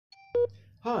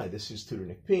Hi, this is Tutor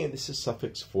Nick P, and this is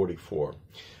suffix 44.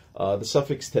 The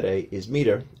suffix today is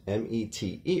meter,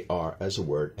 M-E-T-E-R, as a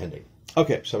word ending.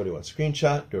 Okay, somebody wants a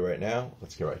screenshot, do it right now.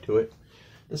 Let's get right to it.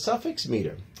 The suffix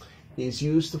meter is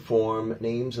used to form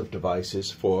names of devices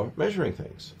for measuring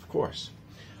things, of course.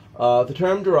 The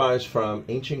term derives from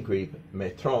ancient Greek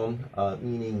metron,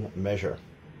 meaning measure.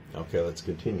 Okay, let's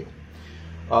continue.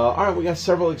 All right, we got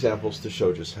several examples to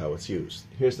show just how it's used.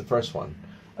 Here's the first one.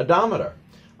 Odometer.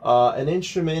 An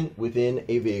instrument within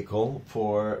a vehicle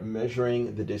for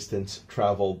measuring the distance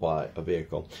traveled by a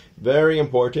vehicle. Very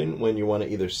important when you want to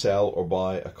either sell or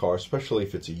buy a car, especially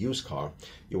if it's a used car.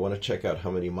 You want to check out how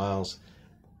many miles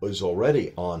is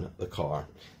already on the car,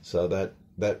 so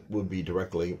that would be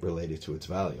directly related to its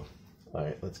value. All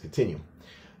right, let's continue.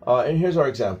 And here's our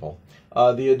example.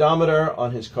 The odometer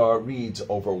on his car reads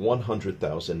over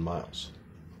 100,000 miles.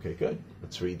 Okay, good.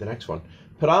 Let's read the next one.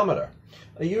 Pedometer.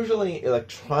 A usually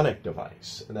electronic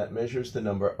device that measures the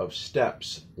number of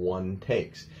steps one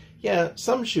takes. Yeah,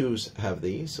 some shoes have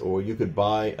these, or you could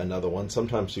buy another one.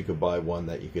 Sometimes you could buy one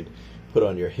that you could put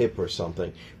on your hip or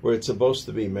something, where it's supposed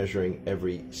to be measuring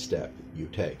every step you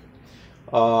take.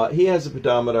 He has a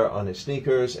pedometer on his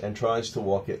sneakers and tries to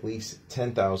walk at least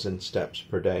 10,000 steps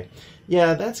per day.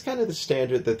 Yeah, that's kind of the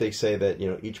standard that they say that,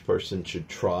 each person should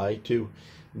try to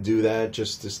do that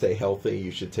just to stay healthy. You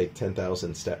should take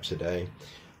 10,000 steps a day.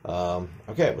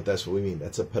 Okay, but that's what we mean.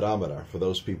 That's a pedometer for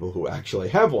those people who actually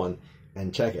have one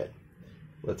and check it.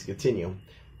 Let's continue.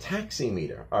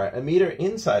 Taximeter. All right, a meter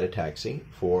inside a taxi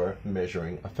for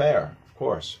measuring a fare, of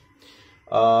course.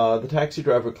 The taxi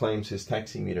driver claims his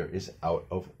taximeter is out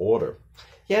of order.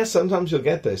 Yeah, sometimes you'll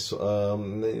get this.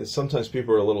 Sometimes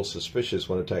people are a little suspicious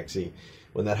when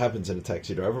that happens in a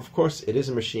taxi driver. Of course, it is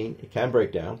a machine. It can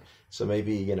break down. So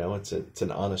maybe, it's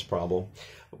an honest problem.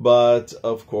 But,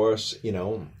 of course,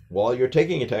 while you're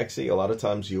taking a taxi, a lot of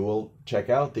times you will check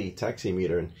out the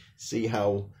taximeter and see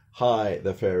how high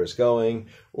the fare is going,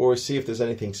 or see if there's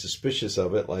anything suspicious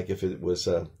of it, like if it was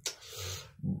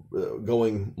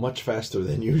going much faster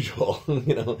than usual,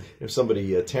 if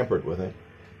somebody tampered with it.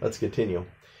 Let's continue.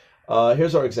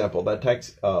 Here's our example. We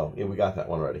got that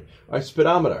one already. All right,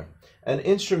 speedometer. An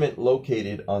instrument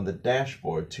located on the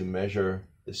dashboard to measure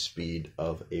the speed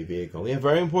of a vehicle. Yeah,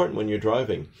 very important when you're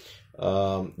driving.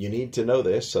 You need to know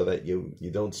this so that you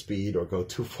don't speed or go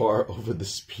too far over the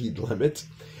speed limit.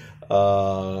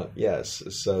 Yes,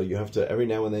 so you have to, every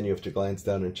now and then you have to glance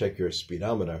down and check your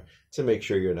speedometer to make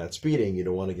sure you're not speeding. You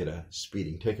don't want to get a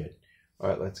speeding ticket. All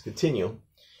right, let's continue.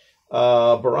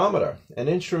 Barometer, an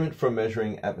instrument for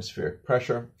measuring atmospheric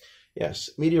pressure.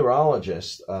 Yes,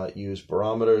 meteorologists use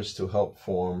barometers to help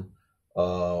form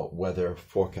weather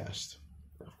forecast,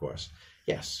 of course.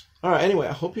 Yes. All right, anyway,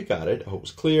 I hope you got it. I hope it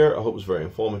was clear. I hope it was very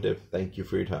informative. Thank you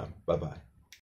for your time. Bye-bye.